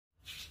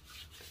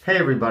Hey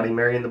everybody,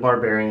 Marion the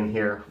Barbarian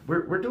here.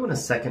 We're doing a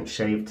second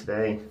shave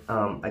today.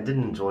 I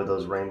didn't enjoy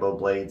those rainbow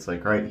blades.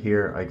 Like right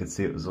here, I could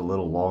see it was a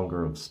little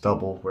longer of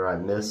stubble where I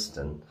missed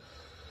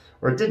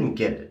or didn't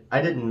get it.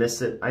 I didn't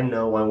miss it. I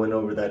know I went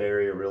over that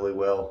area really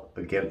well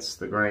against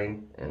the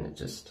grain, and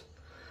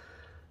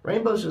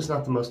rainbow's just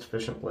not the most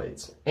efficient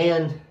blades.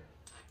 And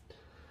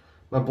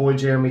my boy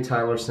Jeremy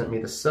Tyler sent me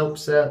the soap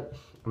set.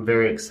 I'm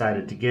very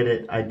excited to get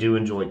it. I do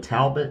enjoy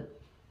Talbot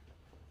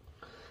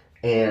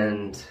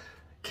and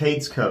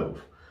Cades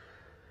Cove.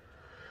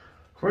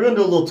 We're going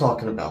to do a little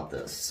talking about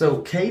this.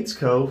 So Cades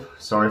Cove,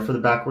 sorry for the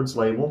backwards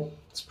label.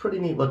 It's a pretty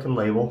neat looking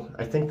label.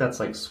 I think that's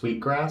like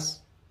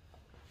sweetgrass.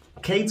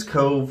 Cades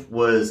Cove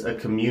was a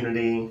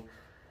community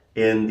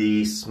in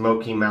the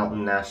Smoky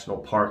Mountain National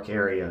Park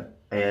area,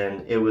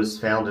 and it was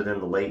founded in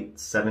the late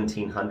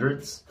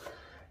 1700s.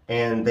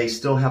 And they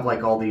still have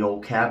like all the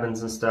old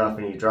cabins and stuff,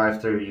 and you drive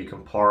through, you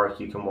can park,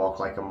 you can walk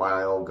like a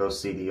mile, go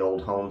see the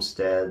old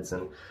homesteads,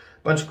 and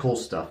bunch of cool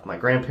stuff. My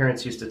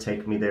grandparents used to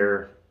take me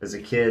there as a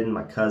kid, and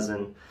my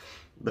cousin.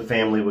 The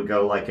family would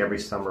go like every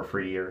summer for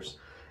years.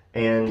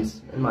 And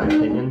in my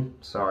opinion,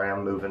 sorry,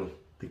 I'm moving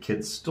the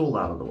kid's stool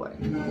out of the way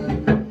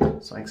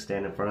so I can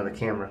stand in front of the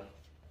camera.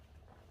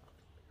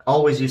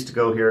 Always used to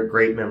go here,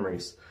 great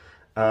memories.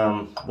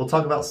 We'll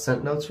talk about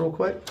scent notes real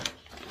quick.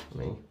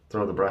 Let me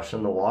throw the brush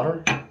in the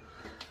water.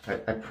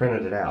 I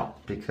printed it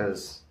out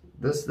because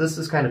this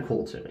is kind of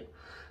cool to me.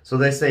 So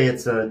they say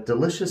it's a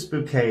delicious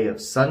bouquet of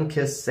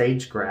sun-kissed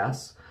sage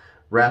grass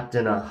wrapped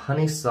in a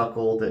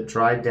honeysuckle that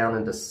dried down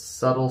into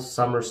subtle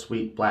summer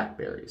sweet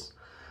blackberries.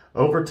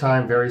 Over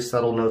time, very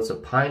subtle notes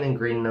of pine and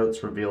green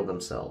notes reveal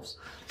themselves.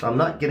 So I'm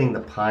not getting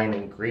the pine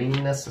and green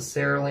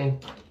necessarily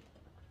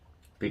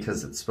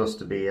because it's supposed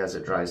to be as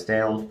it dries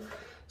down.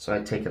 So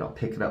I take it, I'll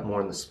pick it up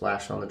more in the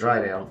splash on the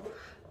dry down.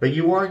 But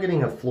you are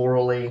getting a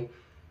florally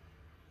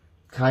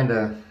kind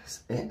of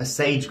a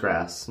sage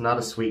grass, not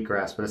a sweet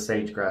grass, but a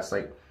sage grass.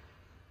 Like,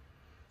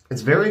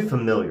 it's very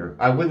familiar.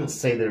 I wouldn't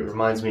say that it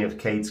reminds me of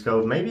Cades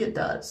Cove. Maybe it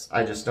does.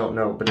 I just don't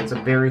know. But it's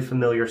a very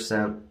familiar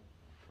scent.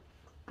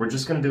 We're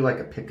just going to do like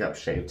a pickup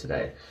shave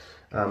today.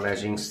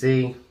 As you can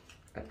see,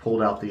 I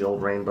pulled out the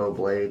old rainbow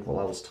blade while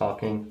I was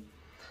talking.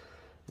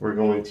 We're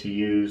going to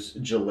use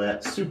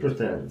Gillette Super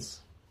Thins.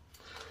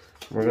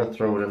 We're going to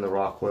throw it in the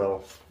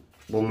Rockwell.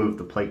 We'll move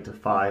the plate to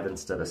 5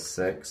 instead of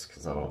 6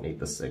 because I don't need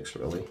the 6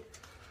 really.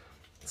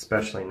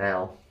 Especially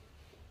now.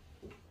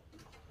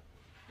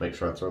 Make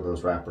sure I throw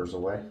those wrappers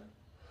away.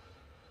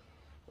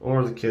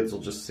 Or the kids will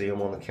just see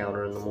them on the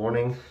counter in the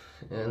morning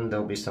and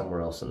they'll be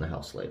somewhere else in the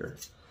house later.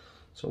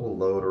 So we'll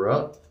load her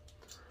up.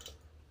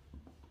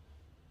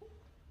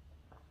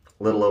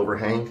 Little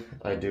overhang.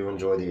 I do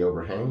enjoy the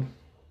overhang.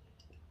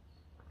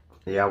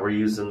 Yeah, we're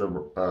using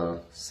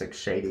the 6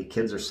 Shady.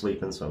 Kids are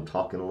sleeping, so I'm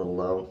talking a little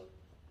low.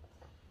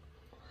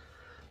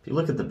 If you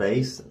look at the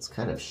base, it's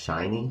kind of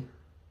shiny,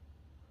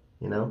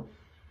 you know?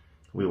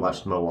 We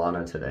watched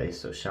Moana today,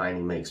 so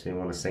shiny makes me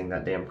want to sing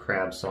that damn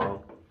crab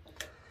song.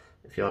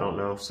 If y'all don't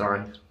know,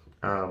 sorry.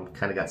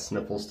 Kind of got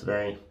sniffles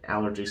today.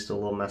 Allergies still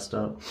a little messed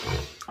up.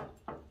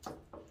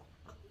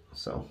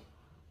 So,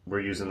 we're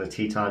using the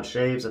Teton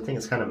Shaves. I think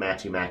it's kind of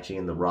matchy-matchy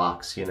in the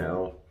rocks, you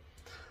know.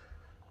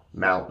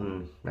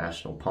 Mountain,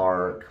 National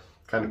Park.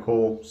 Kind of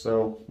cool,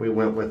 so we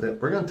went with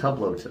it. We're going to tub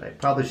load today.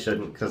 Probably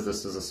shouldn't, because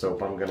this is a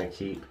soap I'm going to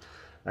keep.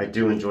 I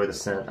do enjoy the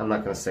scent. I'm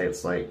not going to say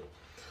it's like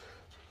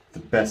the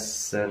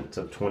best scent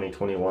of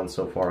 2021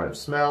 so far I've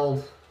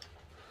smelled.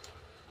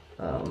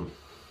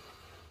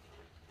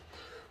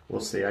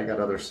 We'll see. I got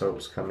other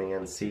soaps coming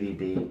in.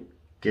 CDB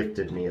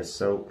gifted me a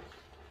soap.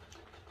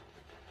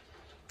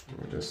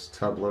 We're just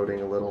tub loading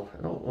a little.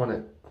 I don't want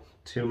it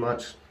too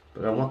much,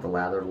 but I want the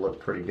lather to look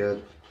pretty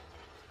good.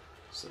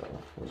 So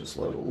we'll just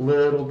load a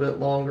little bit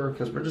longer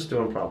because we're just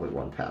doing probably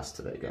one pass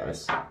today,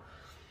 guys.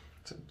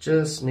 So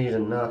just need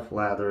enough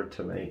lather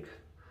to make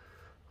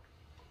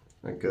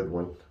a good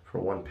one. For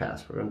one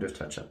pass. We're going to do a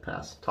touch-up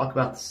pass. Talk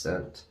about the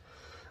scent.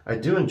 I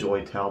do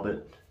enjoy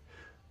Talbot.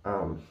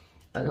 I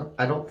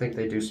don't think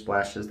they do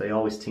splashes. They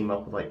always team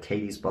up with like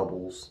Cades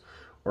Bubbles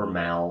or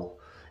Maol.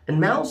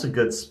 And Maol's a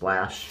good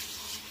splash.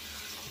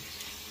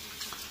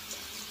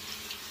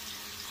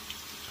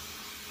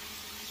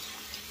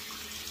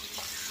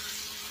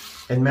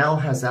 And Maol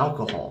has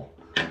alcohol.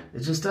 It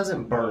just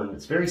doesn't burn.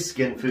 It's very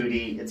skin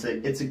foody.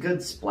 It's a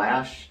good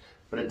splash,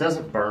 but it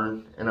doesn't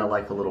burn, and I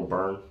like a little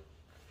burn.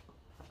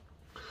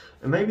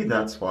 And maybe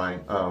that's why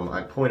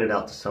I pointed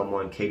out to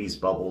someone Cades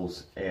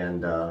Bubbles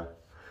and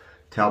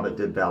Talbot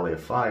did Valley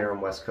of Fire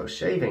and West Coast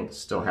Shaving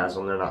still has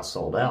them. They're not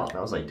sold out. And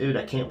I was like, dude,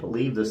 I can't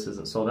believe this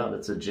isn't sold out.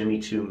 It's a Jimmy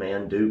Choo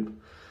man dupe.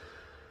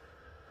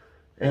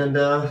 And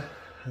I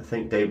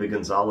think David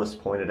Gonzalez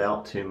pointed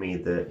out to me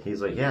that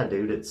he's like, yeah,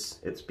 dude,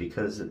 it's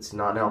because it's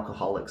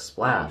non-alcoholic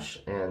splash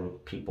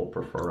and people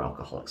prefer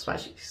alcoholic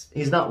splash.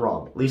 He's not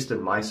wrong, at least in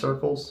my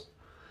circles.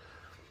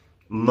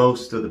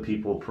 Most of the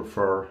people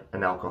prefer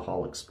an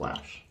alcoholic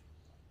splash,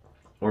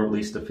 or at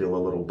least to feel a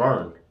little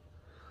burn.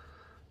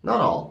 Not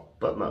all,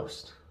 but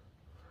most.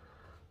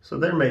 So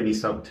there may be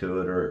something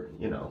to it, or,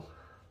 you know,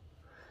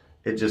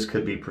 It just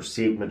could be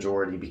perceived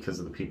majority because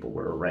of the people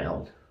we're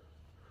around.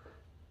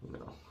 You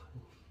know,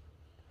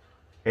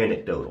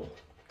 anecdotal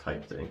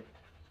type thing.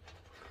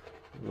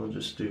 We'll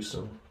just do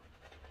some.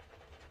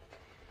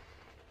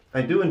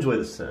 I do enjoy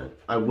the scent.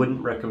 I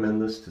wouldn't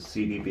recommend this to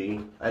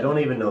CDB. I don't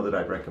even know that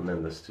I'd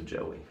recommend this to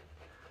Joey.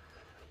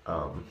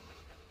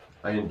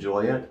 I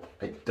enjoy it.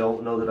 I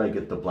don't know that I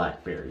get the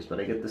blackberries, but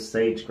I get the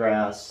sage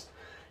grass.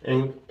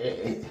 And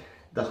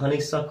the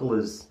honeysuckle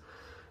is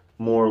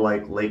more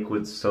like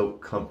Lakewood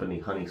Soap Company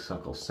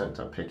honeysuckle scent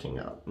I'm picking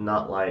up.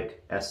 Not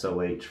like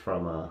SOH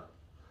from a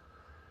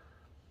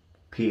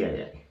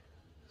PAA.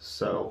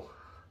 So,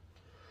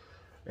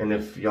 and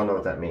if y'all know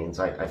what that means,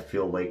 I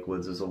feel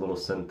Lakewood's is a little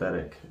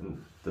synthetic,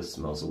 and this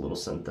smells a little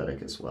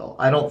synthetic as well.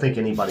 I don't think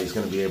anybody's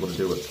going to be able to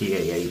do what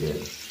PAA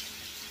did.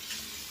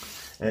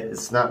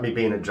 It's not me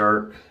being a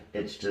jerk,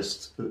 it's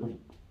just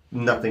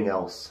nothing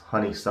else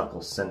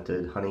honeysuckle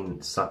scented,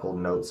 honeysuckle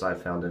notes I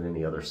found in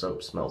any other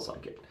soap smells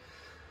like it.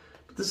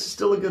 But this is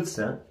still a good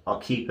scent. I'll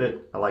keep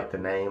it. I like the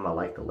name, I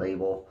like the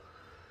label.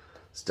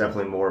 It's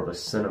definitely more of a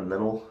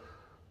sentimental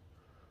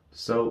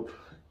soap,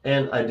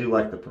 and I do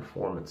like the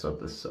performance of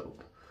this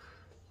soap.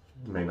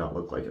 It may not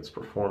look like it's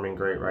performing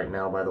great right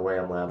now by the way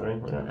I'm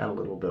lathering. We're going to add a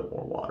little bit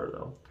more water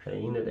though,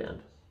 paying it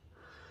in.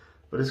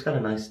 But it's got a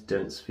nice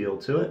dense feel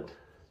to it.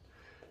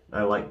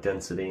 I like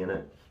density in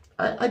it.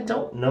 I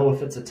don't know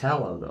if it's a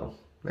tallow though.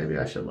 Maybe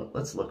I should look.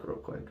 Let's look real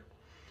quick.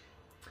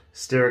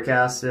 Stearic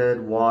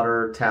acid,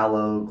 water,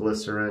 tallow,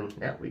 glycerin.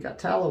 Yeah, we got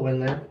tallow in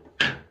there.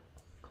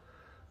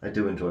 I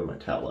do enjoy my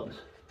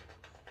tallows.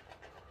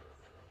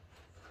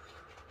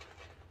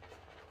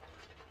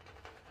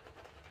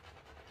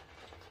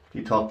 If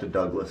you talk to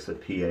Douglas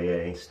at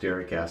PAA,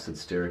 stearic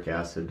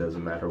acid,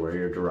 doesn't matter where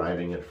you're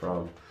deriving it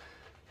from.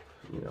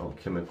 You know,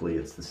 chemically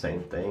it's the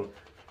same thing.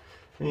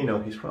 And you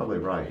know, he's probably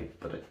right,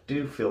 but I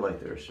do feel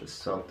like there's just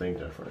something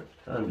different.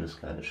 I'm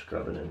just kind of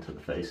scrubbing into the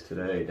face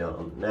today, down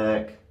on the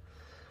neck,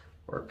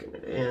 working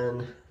it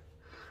in,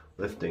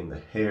 lifting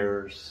the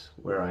hairs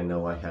where I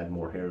know I had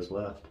more hairs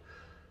left.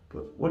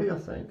 But what do y'all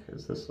think?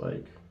 Is this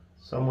like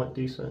somewhat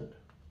decent?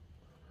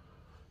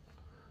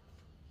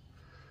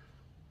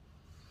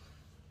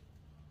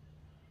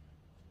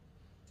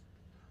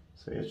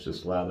 See, it's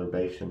just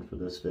latherbation for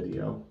this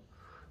video.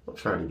 I'll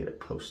try to get it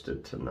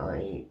posted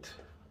tonight,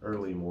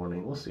 early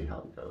morning. We'll see how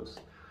it goes.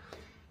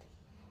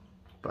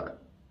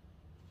 But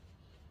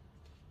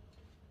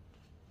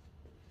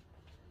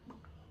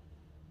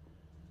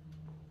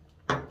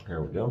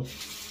here we go.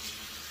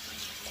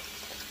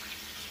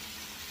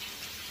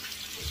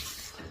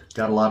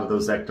 Got a lot of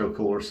those Ecto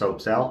Cooler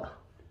soaps out.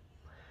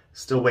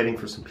 Still waiting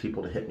for some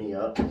people to hit me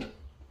up,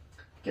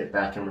 get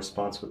back in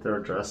response with their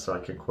address so I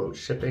can quote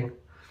shipping.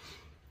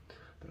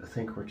 But I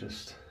think we're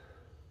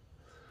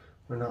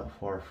not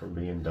far from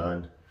being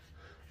done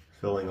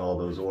filling all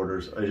those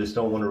orders. I just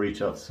don't want to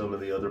reach out to some of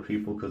the other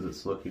people because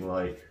it's looking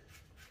like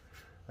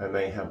I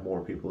may have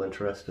more people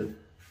interested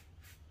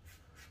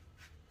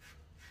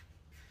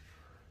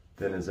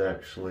than is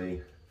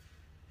actually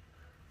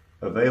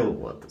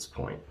available at this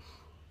point.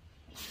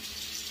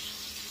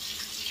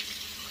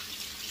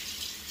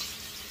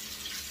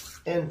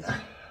 And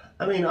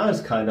I mean, I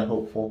was kind of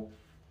hopeful,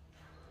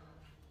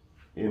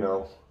 you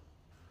know,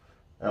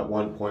 at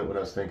one point when I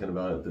was thinking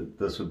about it, that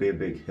this would be a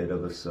big hit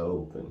of a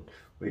soap and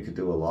we could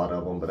do a lot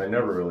of them, but I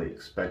never really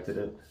expected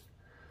it,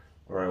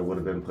 or I would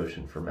have been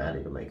pushing for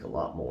Maddie to make a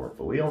lot more.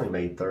 But we only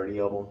made 30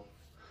 of them.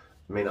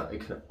 I mean, I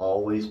can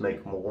always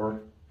make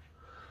more,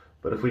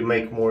 but if we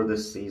make more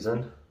this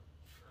season,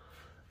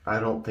 I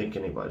don't think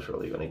anybody's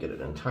really going to get it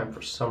in time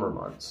for summer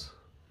months.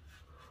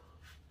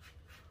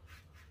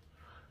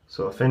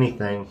 So if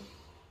anything,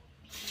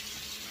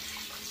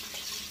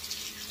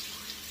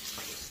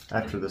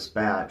 after this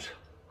batch,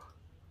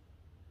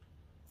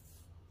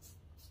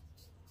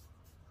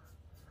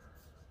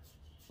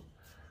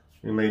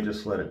 we may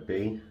just let it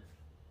be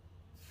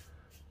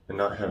and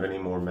not have any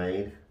more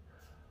made.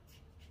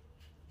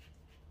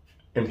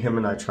 And him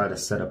and I try to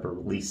set up a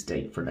release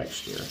date for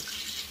next year.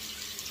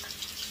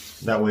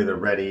 That way they're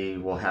ready,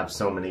 we'll have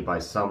so many by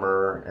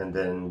summer, and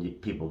then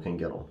people can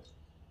get them.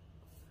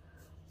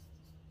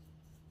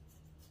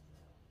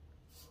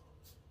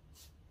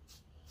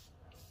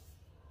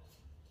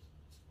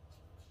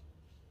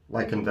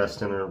 Like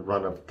invest in a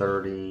run of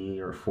 30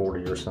 or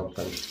 40 or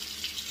something.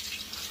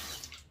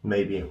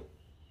 Maybe.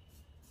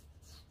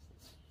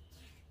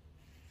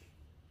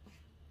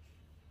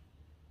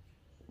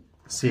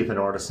 See if an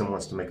artisan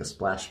wants to make a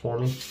splash for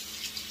me.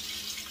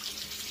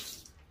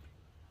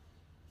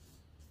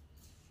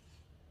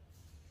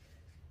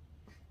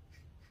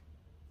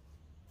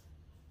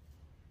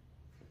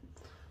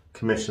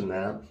 Commission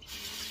that.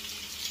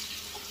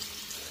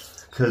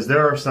 Because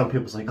there are some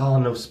people like, oh,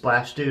 no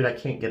splash, dude. I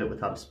can't get it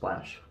without a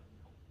splash.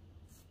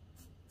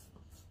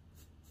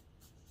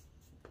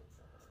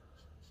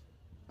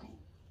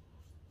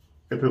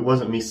 If it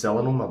wasn't me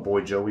selling them, my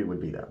boy Joey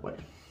would be that way.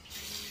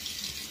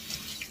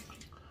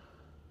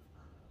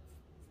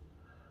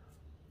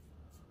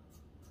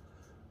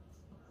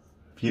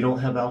 If you don't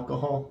have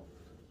alcohol,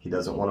 he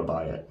doesn't want to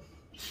buy it.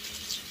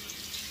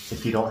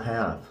 If you don't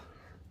have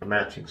a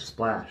matching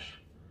splash,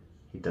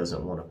 he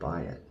doesn't want to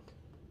buy it.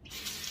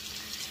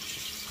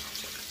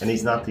 And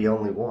he's not the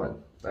only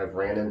one. I've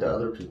ran into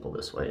other people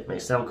this way. It may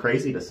sound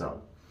crazy to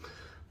some,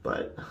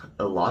 but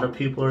a lot of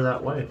people are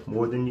that way,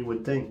 more than you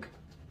would think.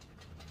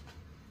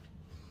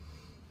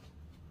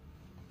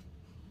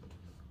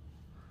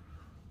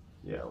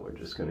 Yeah, we're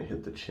just gonna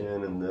hit the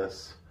chin in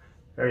this.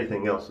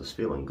 Everything else is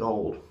feeling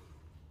gold.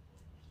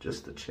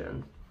 Just the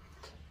chin.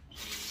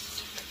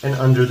 And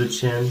under the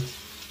chin.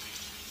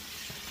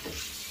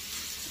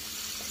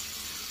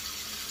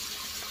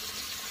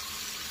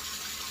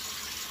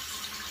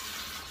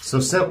 So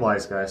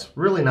scent-wise, guys,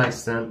 really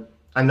nice scent.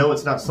 I know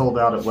it's not sold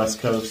out at West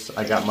Coast.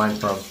 I got mine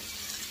from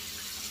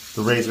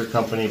the Razor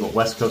Company, but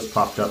West Coast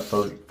popped up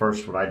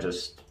first when I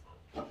just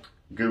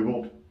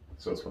Googled.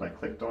 So that's what I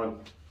clicked on.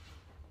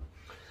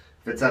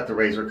 If it's at the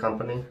Razor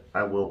Company,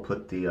 I will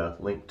put the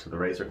link to the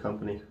Razor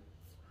Company.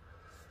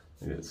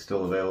 If it's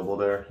still available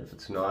there. If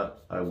it's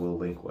not, I will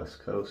link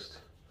West Coast.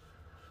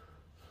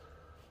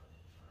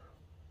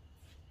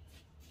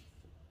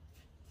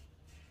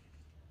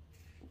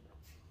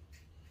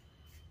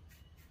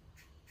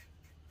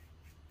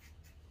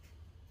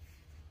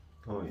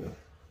 Oh yeah,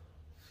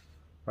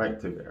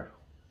 right through there.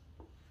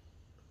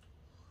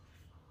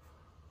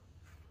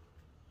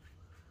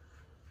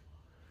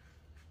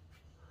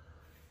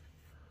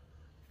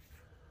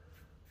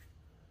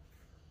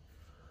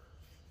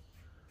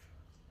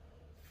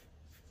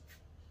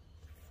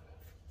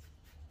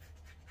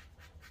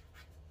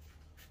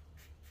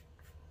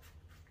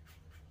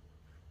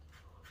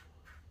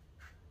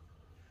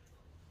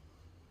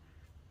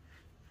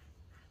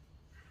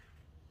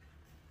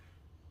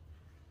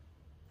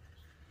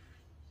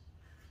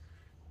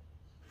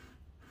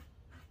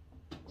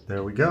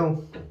 There we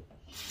go.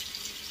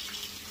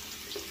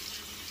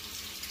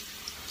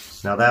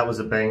 Now that was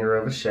a banger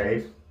of a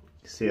shave.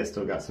 You see I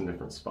still got some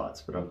different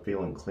spots, but I'm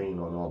feeling clean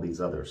on all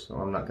these others, so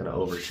I'm not gonna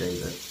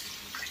overshave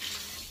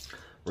it.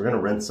 We're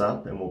gonna rinse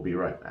up and we'll be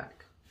right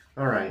back.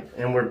 All right,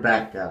 and we're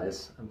back,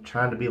 guys. I'm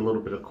trying to be a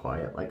little bit of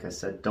quiet. Like I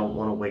said, don't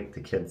wanna wake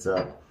the kids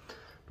up,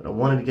 but I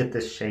wanted to get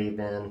this shave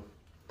in.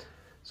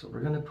 So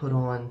we're gonna put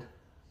on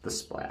the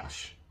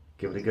splash.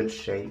 Give it a good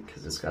shake,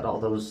 because it's got all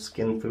those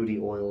skin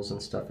foodie oils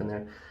and stuff in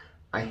there.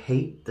 I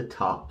hate the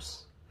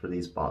tops for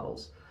these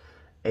bottles.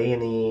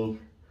 A&E,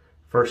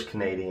 First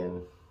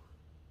Canadian,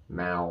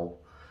 Maol.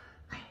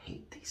 I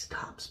hate these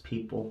tops,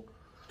 people.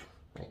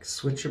 Like,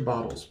 switch your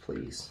bottles,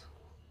 please.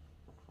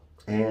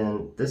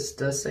 And this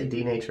does say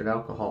denatured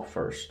alcohol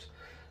first,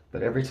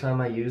 but every time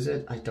I use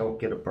it, I don't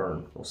get a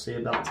burn. We'll see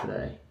about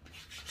today.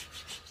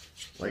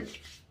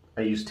 Like,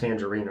 I used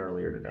tangerine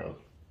earlier today.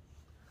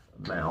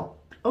 Maol.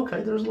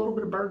 Okay, there's a little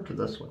bit of burn to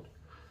this one.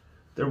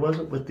 There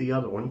wasn't with the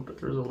other one, but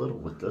there's a little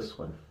with this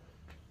one.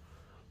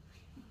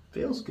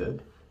 Feels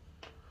good.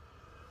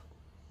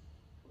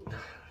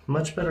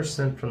 Much better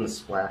scent from the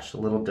splash, a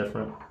little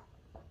different.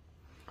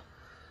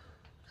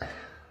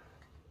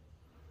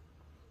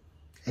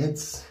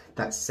 It's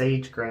that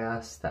sage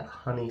grass, that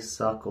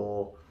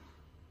honeysuckle.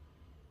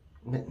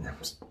 You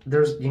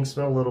can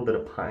smell a little bit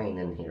of pine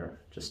in here,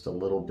 just a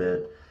little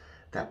bit.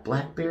 That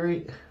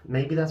blackberry,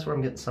 maybe that's where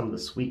I'm getting some of the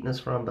sweetness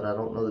from, but I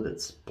don't know that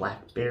it's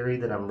blackberry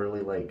that I'm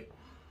really like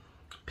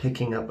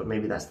picking up, but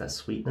maybe that's that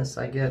sweetness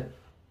I get.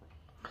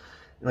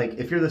 Like,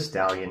 if you're the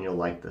stallion, you'll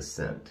like the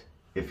scent.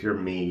 If you're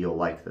me, you'll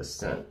like the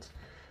scent.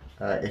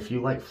 If you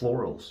like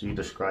florals, you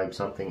describe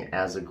something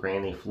as a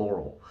granny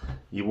floral,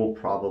 you will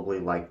probably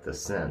like the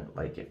scent,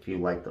 like if you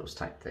like those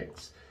type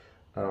things.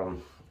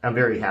 I'm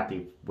very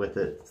happy with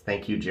it.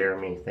 Thank you,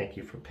 Jeremy. Thank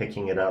you for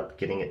picking it up,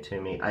 getting it to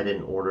me. I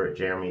didn't order it,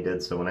 Jeremy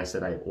did, so when I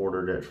said I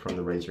ordered it from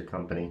the Razor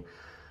Company,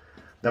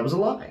 that was a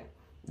lie.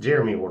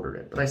 Jeremy ordered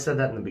it, but I said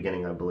that in the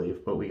beginning, I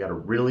believe. But we got a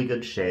really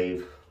good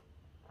shave.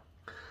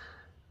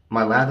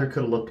 My lather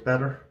could have looked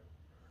better.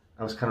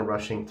 I was kind of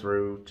rushing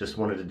through, just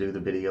wanted to do the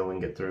video and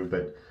get through,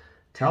 but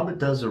Talbot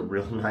does a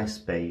real nice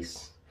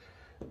base.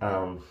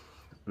 Maol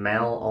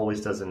always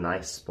does a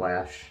nice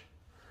splash.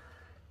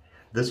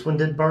 This one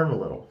did burn a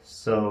little,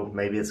 so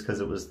maybe it's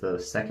because it was the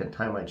second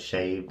time I'd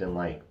shaved in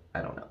like,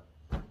 I don't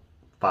know,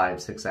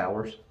 5-6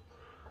 hours.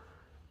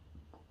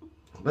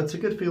 But it's a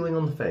good feeling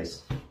on the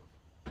face.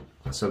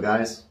 So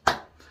guys,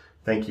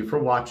 thank you for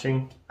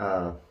watching.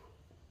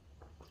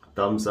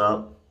 Thumbs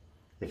up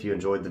if you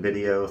enjoyed the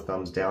video,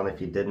 thumbs down if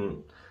you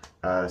didn't.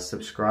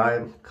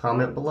 Subscribe,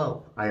 comment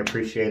below. I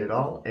appreciate it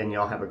all, and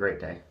y'all have a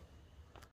great day.